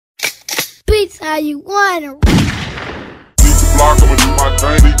This how you wanna. Leave the block, I'ma do my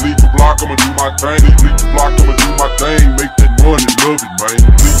thing. Leave the block, I'ma do my thing. Leave the block, I'ma do my thing. Make that money, love it, man.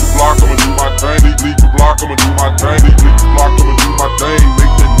 Leave the block, I'ma do my thing. Leave the block, I'ma do my thing. Leave the block, I'ma do my thing.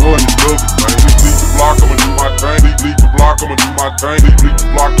 Make that money, love it, man. Leave the block, I'ma do my thing. Leave the block, I'ma do my thing. Leave the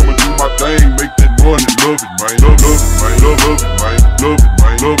block, I'ma do my thing. Make that money, love it, man. Love it, man. Love it,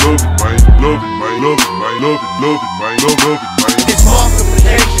 man. Love it, man. Love it, man. Love it, man. Love it, man. Love it, man. Love it, man. It's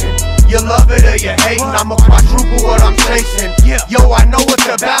multiplication. You love it or you hating, I'ma quadruple what I'm chasing. Yo, I know what's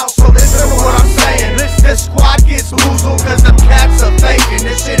about, so listen to what I'm saying. This squad gets boozled cause them cats are faking.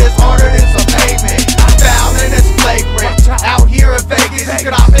 This shit is harder than some pavement. Foul and it's flagrant. Out here in Vegas, you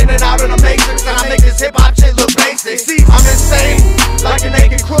could hop in and out of the matrix, and I make this hip-hop shit look basic. I'm insane, like a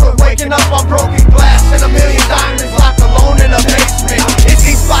naked crew, waking up on broken glass and a million diamonds locked alone in a basement. It's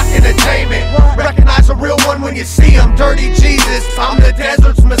East Block Entertainment. Recognize a real one when you see him. Dirty Jesus, I'm the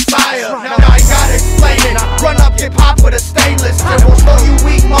desert's messiah. Now you gotta explain it. Run up hip-hop with a stainless. It will show you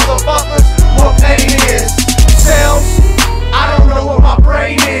weak motherfuckers what pain is. Sales, I don't know what my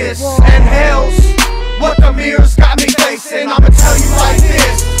brain is. And hell's what the mirrors got me facing. I'ma tell you like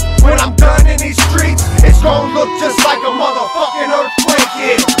this. When I'm done in these streets, it's gonna look just like a motherfucking earthquake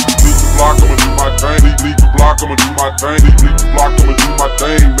hit. Leave the block, I'ma do my thing. Leave the block, I'ma do my thing. Leave the block, I'ma do my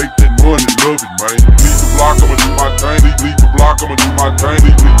thing. Make that money, love it, man. Leave the block, I'ma do my thing. Leave the block, I'ma do my thing.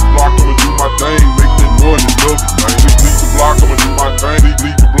 Leave the block, I'ma do my thing. Make that money, love it, man. Leave the block, I'ma do my thing.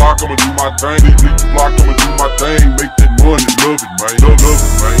 Leave the block, I'ma do my thing. Leave the block, I'ma do my thing. Make that money, love it, man. Love it,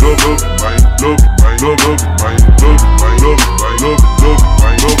 man. Love it, man. Love it, man. Love it, man. Love it, man. Love it, man. Love it, love it,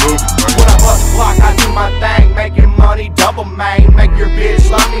 man. Love it, man. When I bust block, I do my thing, making money double, man. Make your bitch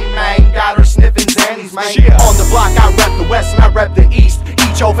love me, man. Got her sniffing Zannies, man. On the block, I rep the west and I rep the east.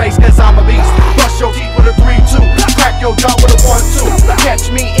 Eat your face, cause I'm a beast. Brush your teeth with a 3-2. Crack your jaw with a 1-2.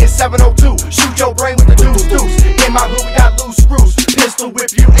 Catch me in 702. Shoot your brain with the deuce. In my hood, we got loose screws. Pistol whip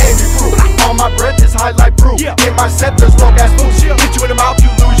you and your crew. All my breath is high like brew. In my set, there's long ass boots. Hit you in the mouth, you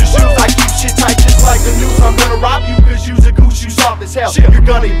lose your shoes. I keep shit tight just like the news. I'm gonna rob you cause you's a goose, you soft as hell. You're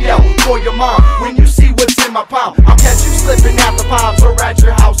gonna yell for your mom when you see what's in my palm. I'll catch you slipping at the palms or at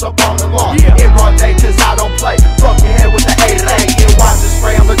your house up on the lawn. In raw day cause I don't play. Fuck your head with the 8-8 and watch the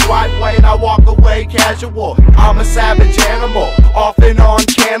spray on the driveway and I walk away casual. I'm a savage animal, off and on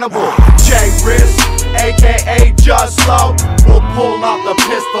cannibal. Jrisk, aka Just Slow, will pull out the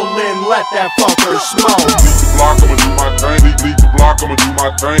pistol and let that fucker smoke. Leave the block, I'ma do my thing. Leave the block, I'ma do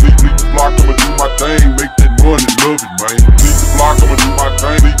my thing. Leave the block, I'ma do my thing. Make that money, love it, man. Leave the block, I'ma do my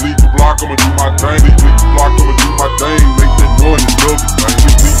thing. Leave the block, I'ma do my thing. Leave the block, I'ma do my thing. Make that money, love it, man.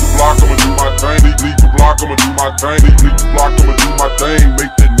 Leave the block, I'ma do my thing. Leave the block, I'ma do my thing. Leave the block, I'ma do my thing.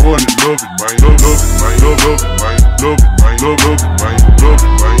 Make that money, love it, man. Love it, man. Love it, man. Love it, man. Love it, man. Love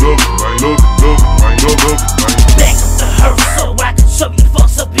it, man. Love it, man. Love it, man. Love it, man. Back up the hearse so I can show you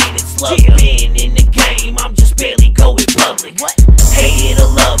fucks up in it. Slug been in the game, I'm just barely going public. Hate it or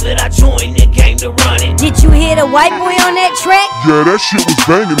love it, I joined the game to run it. Did you hear the white boy on that track? Yeah, that shit was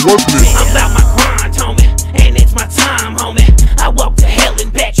banging, wasn't it? I'm about my grind, homie, and it's my time, homie. I walked to hell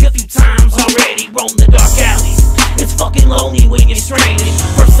and back a few times already, roam the dark alleys. It's fucking lonely when you're stranded.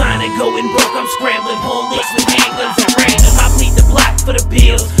 First sign of going broke, I'm scrambling, pulling licks with handguns at random. I bleed the block for the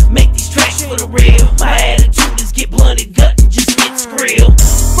bills, make these tracks for the real. My attitude is get blunted, gut and just get skrill.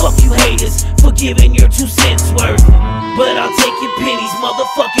 Fuck you haters for giving your 2 cents worth, but I'll take your pennies,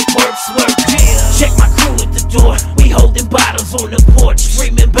 motherfucking work's worth. Check my crew at the door, we holding bottles on the porch,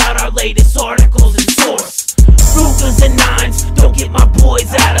 screaming about our latest articles and source. Rugers and 9s, don't get my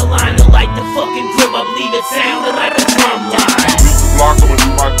boys out of line. To light the fucking crib up, leave it sounding like a drum line. Leave the block, I'ma do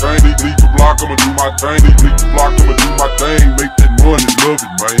my thing. Leave the block, I'ma do my thing. Leave the block, I'ma do my thing. Make that money, love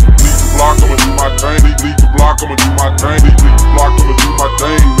it, man. Leave the block, I'ma do my thing. Leave the block, I'ma do my thing. Leave the block, I'ma do my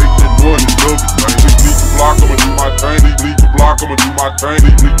thing. Make that money, love it, man. Leave the block, I'ma do my thing. Leave the block, I'ma do my thing.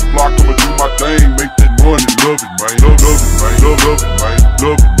 Leave the block, I'ma do my thing. Make that money, love it, man. Love it, man. Love it, man.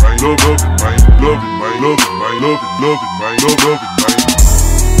 Love it, man. Love it, man. Love it, man. Love it, man. Love it, man. Love it, man.